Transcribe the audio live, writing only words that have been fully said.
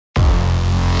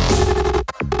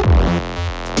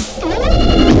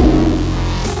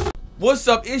What's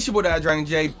up? It's your boy Dragon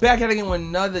J, back at it again with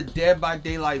another Dead by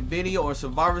Daylight video or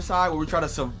Survivor Side, where we try to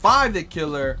survive the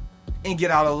killer and get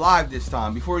out alive this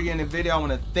time. Before we get in the video, I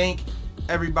want to thank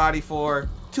everybody for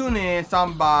tuning in,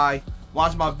 stopping by,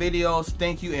 watching my videos.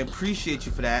 Thank you and appreciate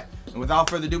you for that. And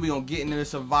without further ado, we're going to get into the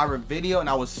Survivor video, and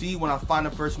I will see you when I find the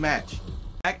first match.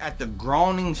 Back at the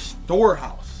Groaning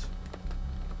Storehouse,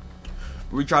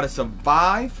 where we try to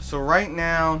survive. So right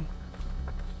now,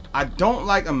 I don't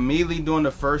like immediately doing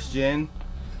the first gen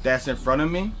that's in front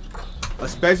of me,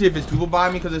 especially if it's people by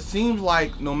me, because it seems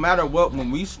like no matter what,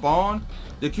 when we spawn,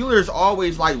 the killer is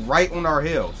always like right on our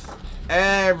heels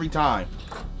every time.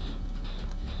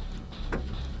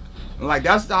 And like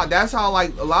that's how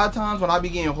like a lot of times when I be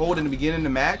getting hold in the beginning of the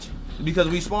match, because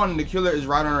we spawn and the killer is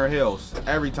right on our heels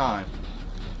every time.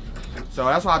 So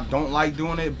that's why I don't like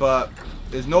doing it, but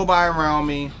there's nobody around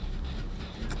me.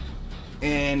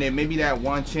 And it may be that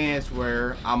one chance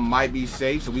where I might be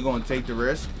safe, so we're gonna take the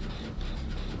risk.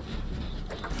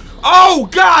 Oh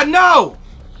God, no!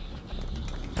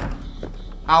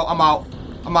 I'm out.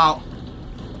 I'm out.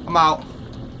 I'm out.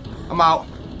 I'm out.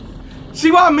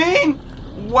 See what I mean?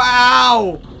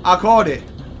 Wow! I called it.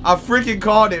 I freaking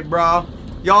called it, bro.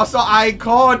 Y'all saw I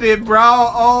called it, bro.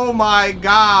 Oh my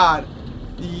God.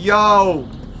 Yo.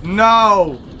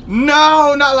 No.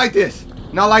 No, not like this.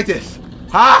 Not like this.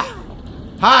 Ha!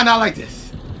 Ha, not like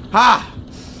this. Ha!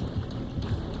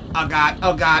 Oh God,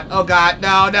 oh God, oh God.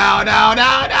 No, no, no,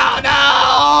 no, no,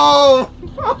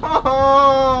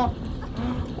 no!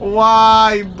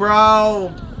 Why,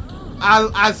 bro?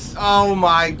 Oh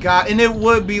my God. And it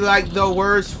would be like the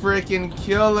worst freaking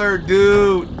killer,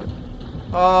 dude.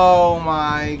 Oh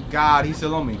my God. He's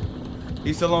still on me.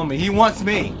 He's still on me. He wants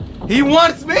me. He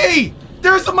wants me!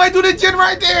 There's somebody through the gym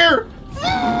right there!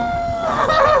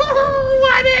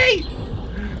 Why me?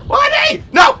 Why?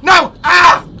 No! No!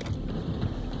 Ah!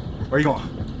 Where are you going?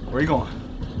 Where are you going?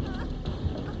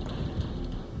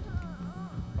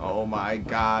 Oh my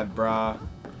God, bruh.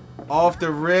 Off the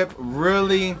rip,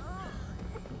 really?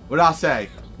 What did I say?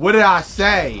 What did I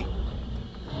say?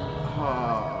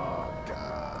 Oh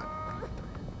God.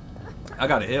 I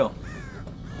gotta heal.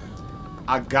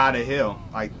 I gotta heal.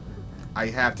 I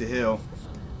have to heal.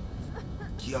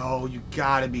 Yo, you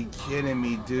gotta be kidding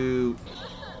me, dude.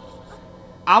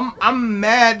 I'm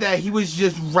mad that he was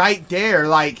just right there.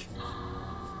 Like,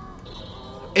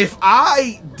 if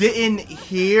I didn't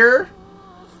hear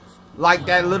like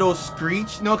that little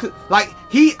screech, no, like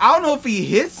I don't know if he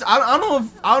hits. I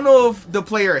don't know if the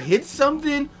player hits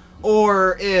something,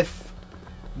 or if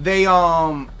they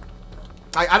I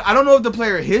don't know if the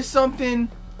player hits something,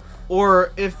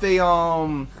 or if they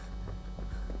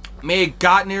may have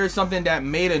gotten there or something that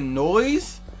made a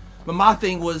noise. But my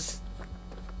thing was,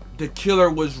 the killer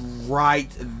was right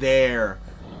there.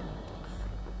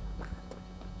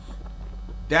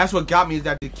 That's what got me, is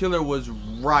that the killer was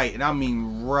right, and I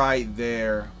mean right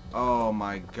there. Oh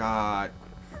my God.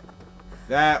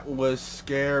 That was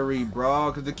scary, bro,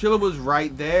 because the killer was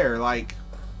right there. Like,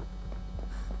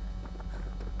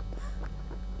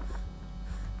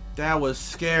 that was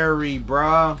scary,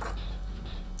 bro.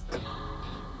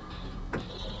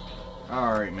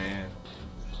 Alright, man.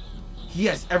 He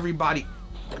has everybody.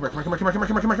 Come here, come here, come here, come here,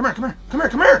 come here, come here, come here, come here, come here,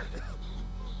 come here.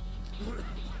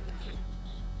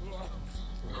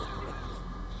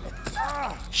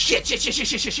 Shit, shit, shit, shit,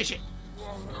 shit, shit, shit, shit.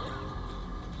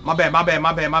 My bad, my bad,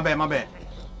 my bad, my bad, my bad.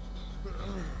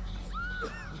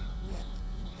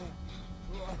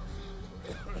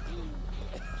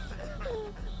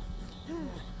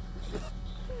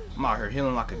 I'm out here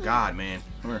healing like a god, man.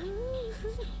 Come here.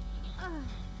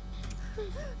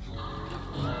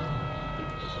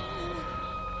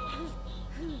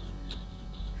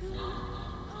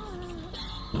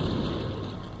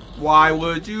 Why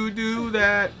would you do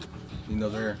that? He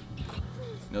knows we're here.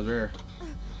 He knows we're here.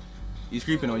 He's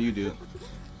creeping on you, dude.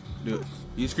 Dude,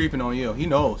 he's creeping on you. He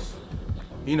knows.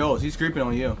 He knows. He's creeping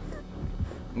on you.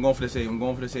 I'm going for the save. I'm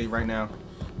going for the save right now.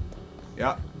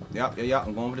 Yep. Yep. Yeah, yeah.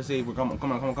 I'm going for the save. We're coming.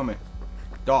 Come on. Come on. Come on.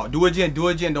 Dog, do a gen. Do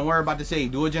a gen. Don't worry about the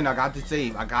save. Do a gen. I got the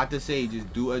save. I got the save.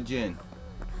 Just do a gen.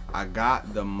 I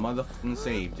got the motherfucking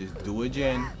save. Just do a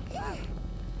gen.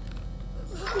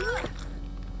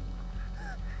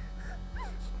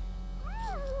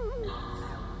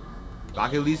 I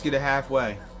can at least get it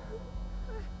halfway.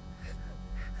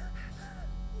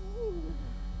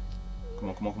 Come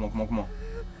on, come on, come on, come on, come on.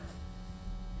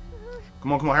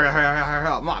 Come on, come on, hurry, hurry, hurry, hurry,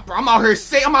 hurry. I'm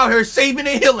out here saving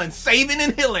and healing, saving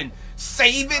and healing,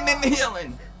 saving and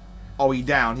healing. Oh, he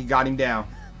down. He got him down.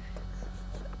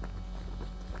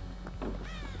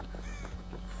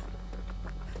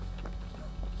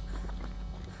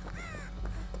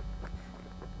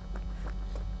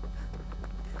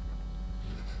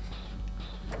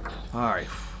 Alright.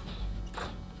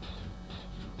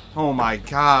 Oh my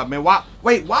god, man. Why?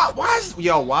 Wait, why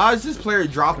is this player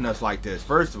dropping us like this?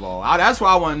 First of all, that's what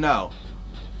I want to know.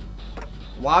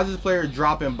 Why is this player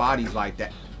dropping bodies like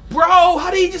that? Bro, how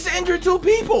did he just injure 2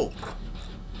 people?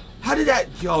 How did that?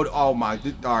 Yo, oh my.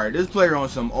 Alright, this player on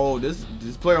some old. This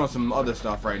player on some other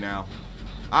stuff right now.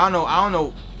 I don't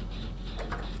know.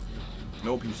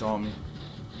 Nope, he saw me.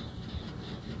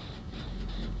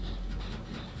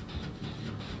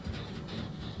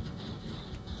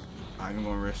 I'm not even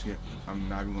gonna risk it. I'm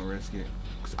not even gonna risk it.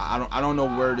 Cause I don't know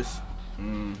where this.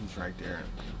 He's right there.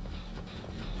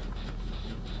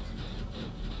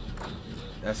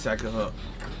 That's second hook.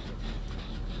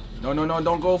 No,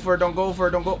 don't go for it. Don't go.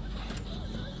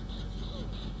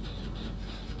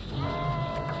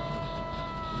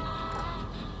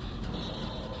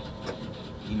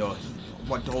 You know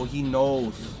what though? He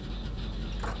knows.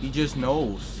 He just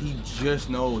knows. He just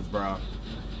knows, bro.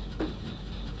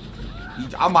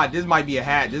 This might be a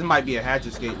hatch. This might be a hatch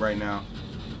escape right now.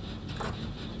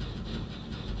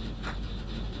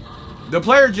 The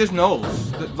player just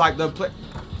knows. The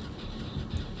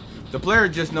player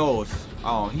just knows.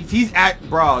 Oh, he's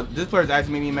bro. This player's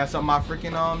actually made me mess up my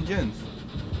freaking gens.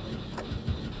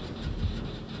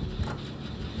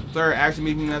 Player actually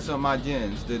made me mess up my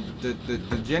gens.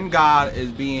 The gen god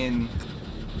is being.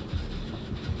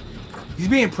 He's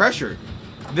being pressured.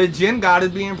 The gen god is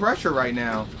being pressured right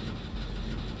now.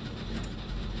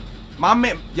 My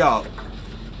man, yo,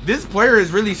 this player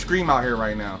is really scream out here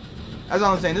right now. That's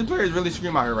all I'm saying. This player is really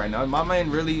scream out here right now. My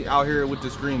man really out here with the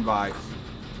scream vibes.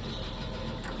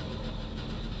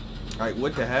 Alright,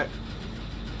 what the heck?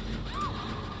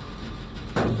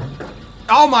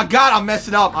 Oh my god, I'm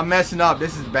messing up. I'm messing up.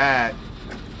 This is bad.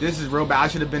 This is real bad. I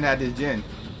should have been at this gen.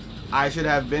 I should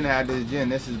have been at this gen.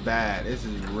 This is bad. This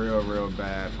is real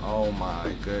bad. Oh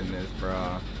my goodness,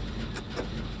 bro.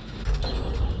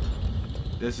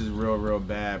 This is real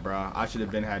bad, bro. I should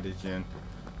have been had this gen.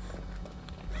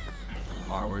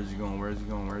 Alright, where's he going? Where's he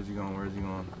going? Where's he going? Where's he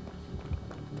going?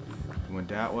 He went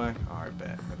that way? Alright,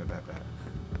 bad.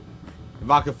 If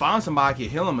I could find somebody, I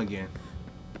could heal him again.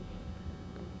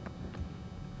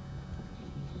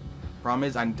 Problem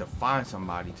is, I need to find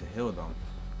somebody to heal them.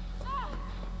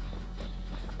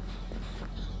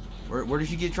 Where did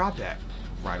she get dropped at?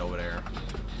 Right over there.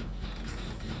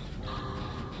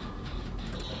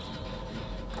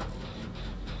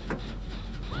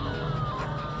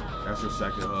 That's her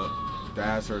second hook.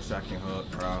 That's her second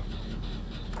hook, bro.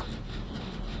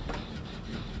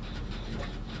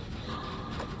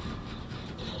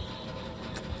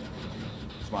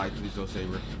 Somebody please don't save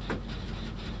her.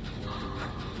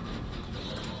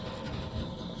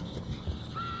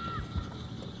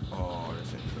 Oh,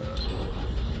 this ain't good.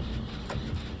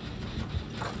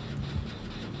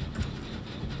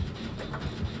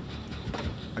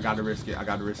 I gotta risk it. I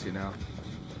gotta risk it now.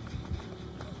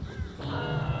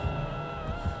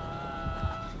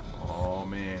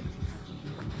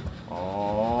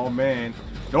 Oh man.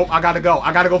 Nope, I gotta go.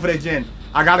 I gotta go for the gen.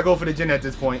 I gotta go for the gen at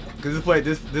this point. Cause this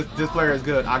player is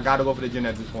good. I gotta go for the gen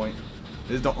at this point.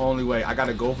 This is the only way. I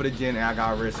gotta go for the gen and I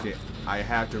gotta risk it. I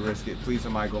have to risk it. Please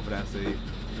somebody go for that save.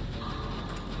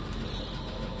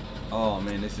 Oh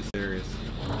man, this is serious.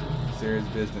 Serious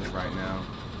business right now.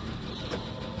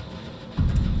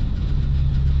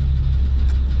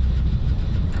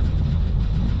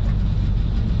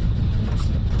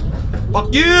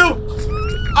 Fuck you!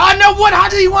 Oh no! What? How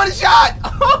did he one shot?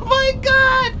 Oh my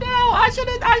god! No! I should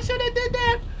have did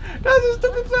that. That's a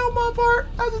stupid play on my part.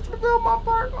 That's a stupid play on my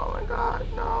part. Oh my god!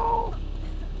 No!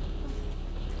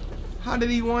 How did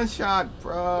he one shot,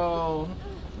 bro?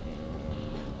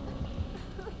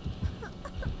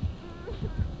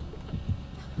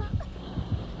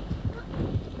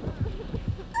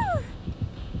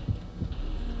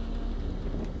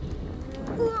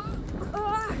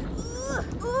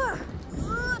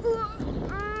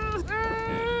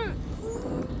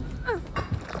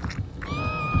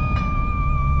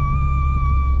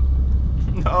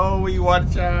 No, we one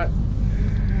shot.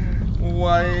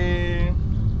 Why?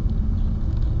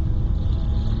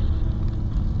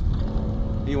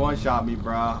 He one shot me,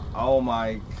 bro. Oh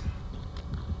my.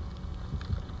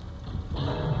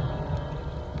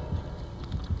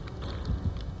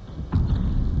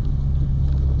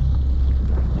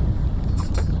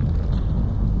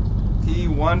 He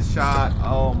one shot.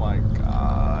 Oh my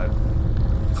god.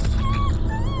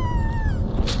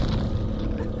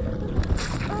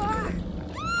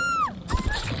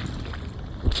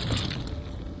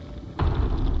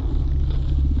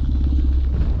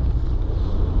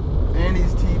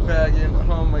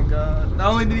 Oh my god.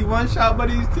 Not only did he one shot,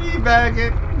 but he's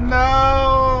teabagging.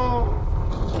 No.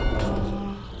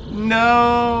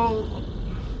 No.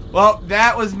 Well,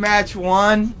 that was match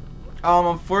 1.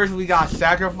 Unfortunately, we got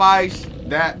sacrificed.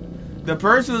 That the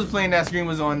person who was playing that screen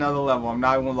was on another level. I'm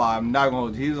not gonna lie.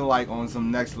 He was like on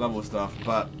some next level stuff.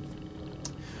 But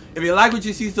if you like what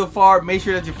you see so far, make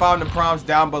sure that you follow the prompts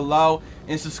down below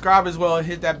and subscribe as well. And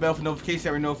hit that bell for notifications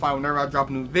that we're notified whenever I drop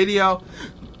a new video.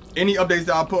 Any updates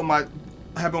that I put on my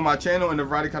channel and the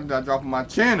variety content that I drop on my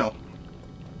channel.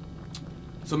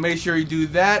 So make sure you do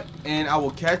that, and I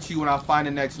will catch you when I find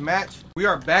the next match. We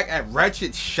are back at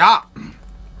Wretched Shop.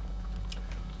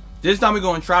 This time we're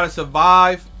going to try to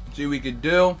survive. See what we could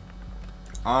do.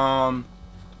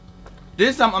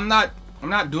 This time I'm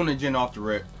not doing a gen off the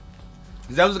rip.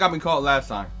 Cause that was what got me caught last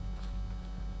time.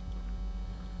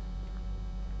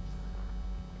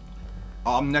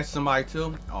 Oh, I'm next to somebody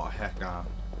too? Oh, heck nah.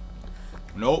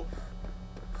 Nope.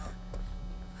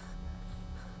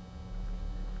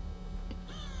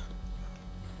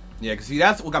 Yeah, cause see,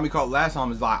 that's what got me caught last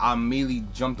time. Is like I immediately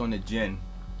jumped on the gen.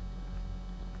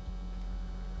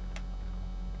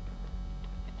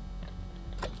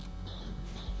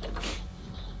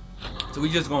 So we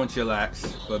just gonna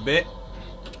chillax for a bit.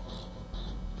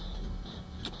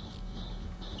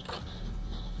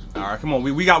 All right, come on.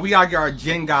 We gotta get our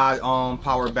gen guy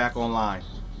power back online.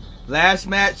 Last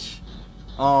match,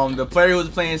 the player who was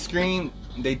playing Scream,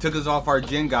 they took us off our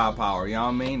gen god power. You know what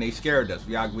I mean? They scared us.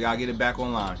 We gotta get it back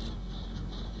online.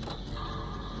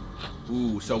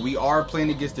 Ooh, so we are playing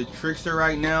against the Trickster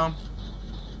right now.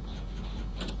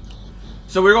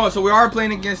 So we are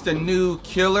playing against the new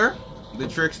killer, the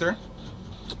Trickster.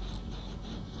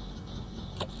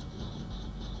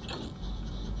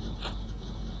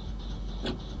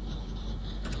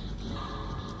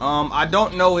 I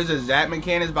don't know his exact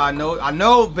mechanics, but I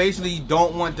know basically you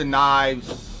don't want the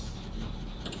knives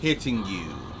hitting you.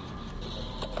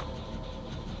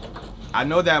 I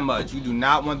know that much. You do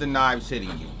not want the knives hitting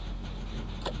you.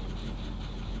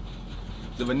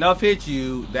 So if enough hits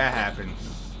you, that happens.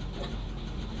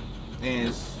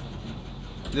 And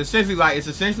it's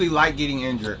essentially like getting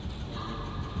injured.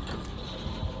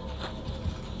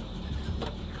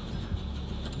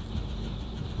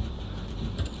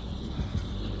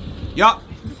 Yup.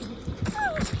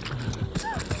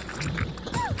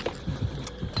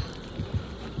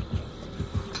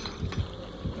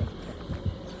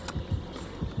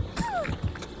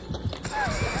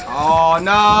 Oh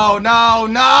no, no,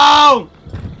 no!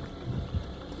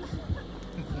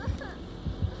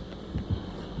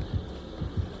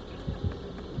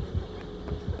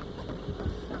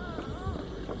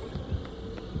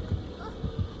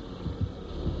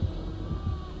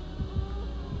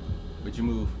 What'd you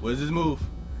move? What is this move?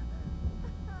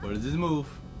 What is this move?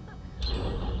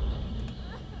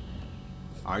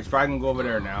 Alright, he's probably gonna go over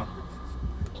there now.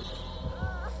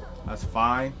 That's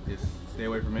fine. Just stay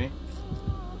away from me.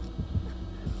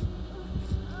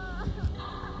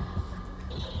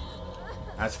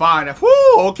 That's fine.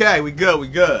 Whoo! Okay, we good. We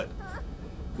good.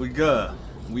 We good.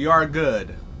 We are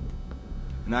good.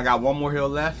 And I got one more hill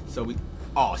left, so we.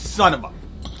 Oh, son of a.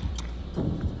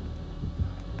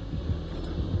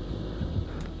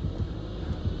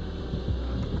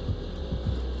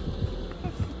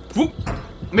 Whoop.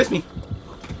 Miss me.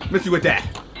 Miss me with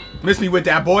that. Miss me with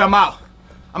that, boy. I'm out.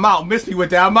 I'm out. Miss me with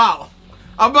that. I'm out.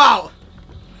 I'm out.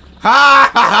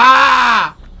 Ha ha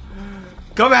ha!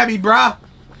 Come at me, bruh.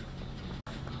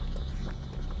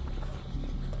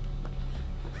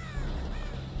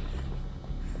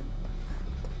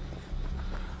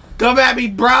 Come at me,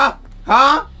 bruh.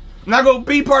 Huh? I'm not gonna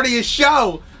be part of your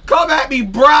show. Come at me,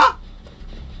 bruh.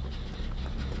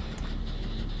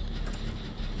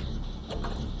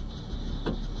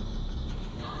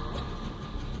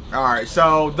 Alright,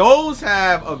 so those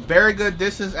have a very good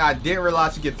distance. I didn't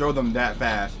realize you could throw them that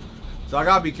fast. So I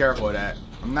gotta be careful of that.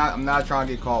 I'm not trying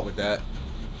to get caught with that.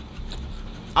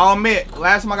 I'll admit,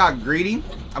 last time I got greedy.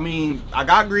 I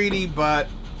got greedy, but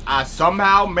I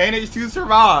somehow managed to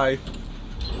survive.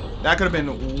 That could have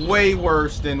been way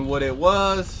worse than what it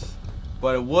was,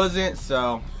 but it wasn't.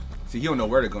 So, see, he don't know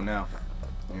where to go now.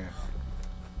 Yeah.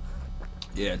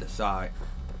 Yeah, decide.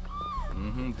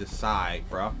 Decide,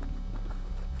 bro.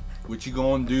 What you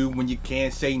gonna do when you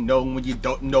can't say no, when you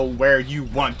don't know where you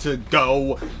want to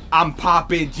go? I'm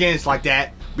popping gens like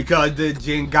that because the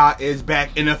gen god is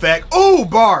back in effect. Oh,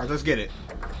 bars. Let's get it.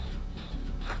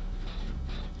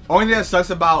 Only thing that sucks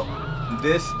about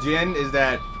this gen is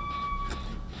that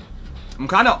I'm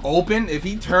kind of open. If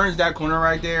he turns that corner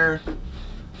right there,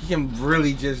 he can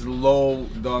really just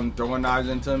load them throwing knives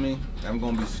into me. I'm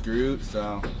gonna be screwed.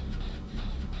 So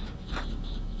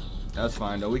That's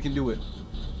fine though. We can do it.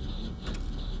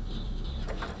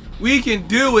 We can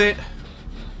do it.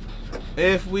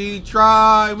 If we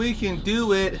try, we can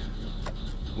do it.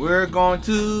 We're going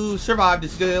to survive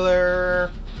this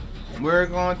killer. We're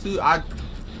going to. I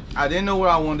didn't know what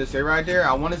I wanted to say right there.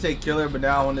 I want to say killer, but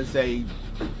now I want to say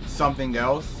something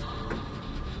else.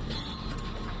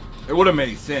 It would have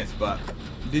made sense, but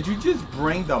did you just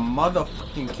bring the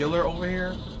motherfucking killer over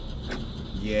here?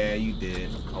 Yeah, you did.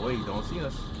 Oh wait, you don't see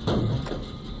us.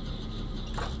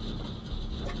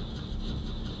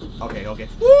 Okay, okay.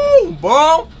 Woo,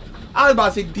 bro! I was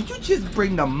about to say, did you just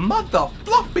bring the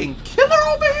motherfucking killer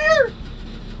over here?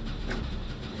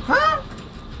 Huh?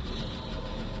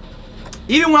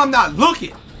 Even when I'm not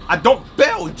looking, I don't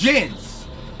fail gens.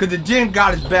 Because the gen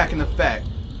god is back in effect.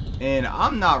 And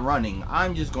I'm not running.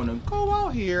 I'm just going to go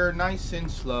out here nice and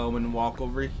slow and walk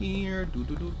over here. Do,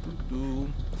 do, do, do,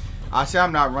 do. I say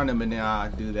I'm not running, but then I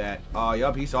do that. Oh,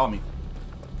 yup, he saw me.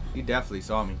 He definitely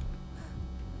saw me.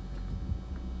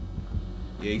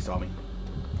 Yeah, he saw me.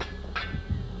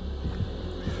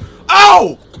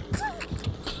 Oh!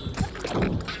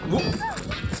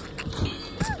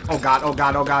 Oh god, oh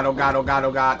god, oh god, oh god, oh god,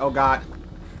 oh god, oh god.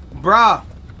 Bruh.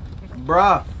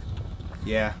 Bruh.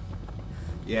 Yeah.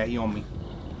 Yeah, he on me.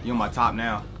 He on my top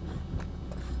now.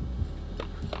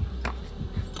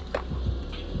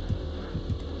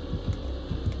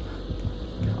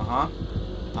 Uh-huh.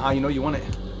 Uh-huh, you know you want it.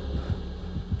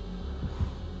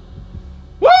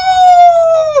 Woo!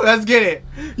 Let's get it.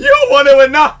 You want it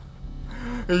with nah.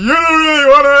 You don't really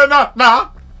want it with nah. Nah.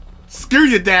 Screw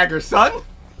your dagger, son.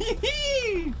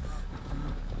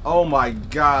 Oh my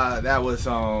god, that was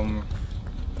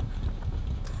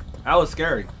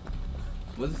scary.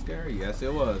 Was it scary? Yes,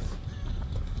 it was.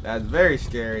 That's very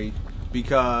scary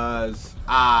because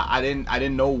I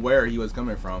didn't know where he was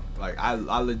coming from. Like I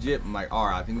legit, I'm like, all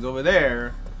right, I think he's over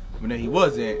there, but then he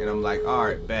wasn't, and I'm like, all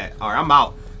right, bet. All right, I'm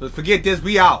out. Let's forget this.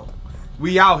 We out.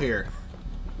 We out here.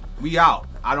 We out.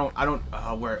 I don't.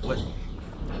 Where? What?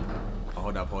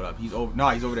 Oh, hold up. He's over. No,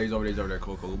 he's over there. He's over there.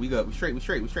 Cool. We good. We straight.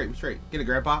 Get it,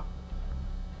 Grandpa.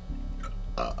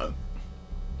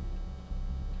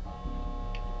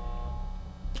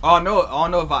 Oh no!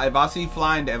 If I see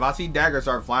flying, if I see daggers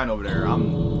start flying over there,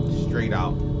 I'm straight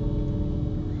out.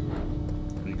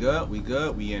 We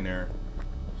good? We in there.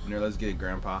 Let's get it,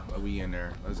 Grandpa. We in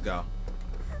there. Let's go.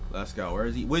 Where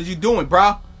is he? What is you doing,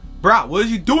 brah? What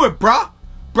is you doing, brah?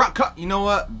 Cut. You know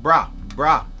what, brah?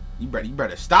 You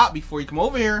better stop before you come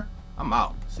over here. I'm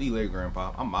out. See you later,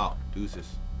 Grandpa. I'm out.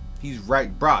 Deuces. He's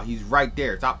right, brah. He's right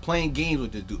there. Stop playing games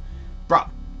with this dude, brah.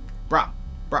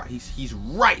 He's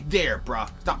right there, brah.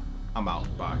 Stop. I'm out.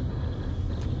 Bye.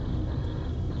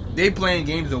 They playing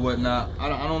games or whatnot. I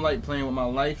don't like playing with my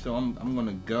life, so I'm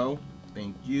gonna go.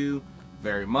 Thank you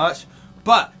very much.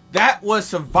 But that was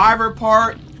Survivor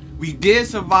part. We did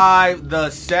survive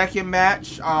the second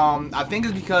match. I think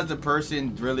it's because the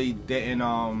person really didn't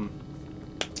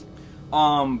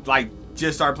like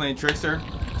just start playing Trickster.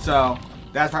 So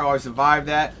that's probably why we survived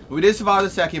that. We did survive the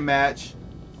second match.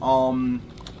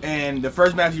 And the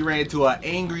first match we ran into an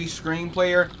angry screen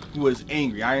player who was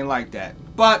angry. I didn't like that.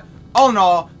 But all in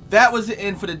all, that was the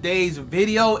end for today's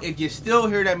video. If you're still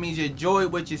here, that means you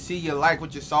enjoyed what you see, you like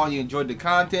what you saw, and you enjoyed the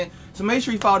content. So make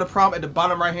sure you follow the prompt at the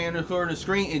bottom right hand corner of the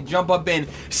screen and jump up and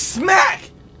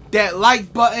smack that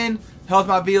like button. Helps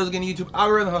my videos get in YouTube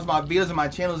algorithm, helps my videos and my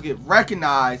channels get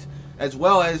recognized, as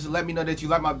well as let me know that you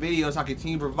like my videos so I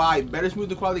continue to provide better,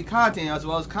 smoother quality content, as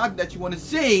well as content that you want to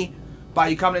see by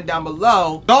you commenting down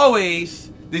below. As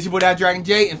always, this is your boy Dragon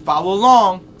J, and follow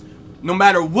along. No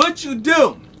matter what you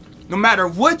do, no matter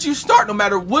what you start, no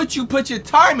matter what you put your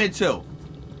time into,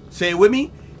 say it with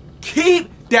me, keep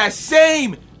that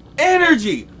same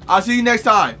energy. I'll see you next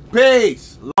time.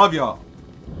 Peace. Love y'all.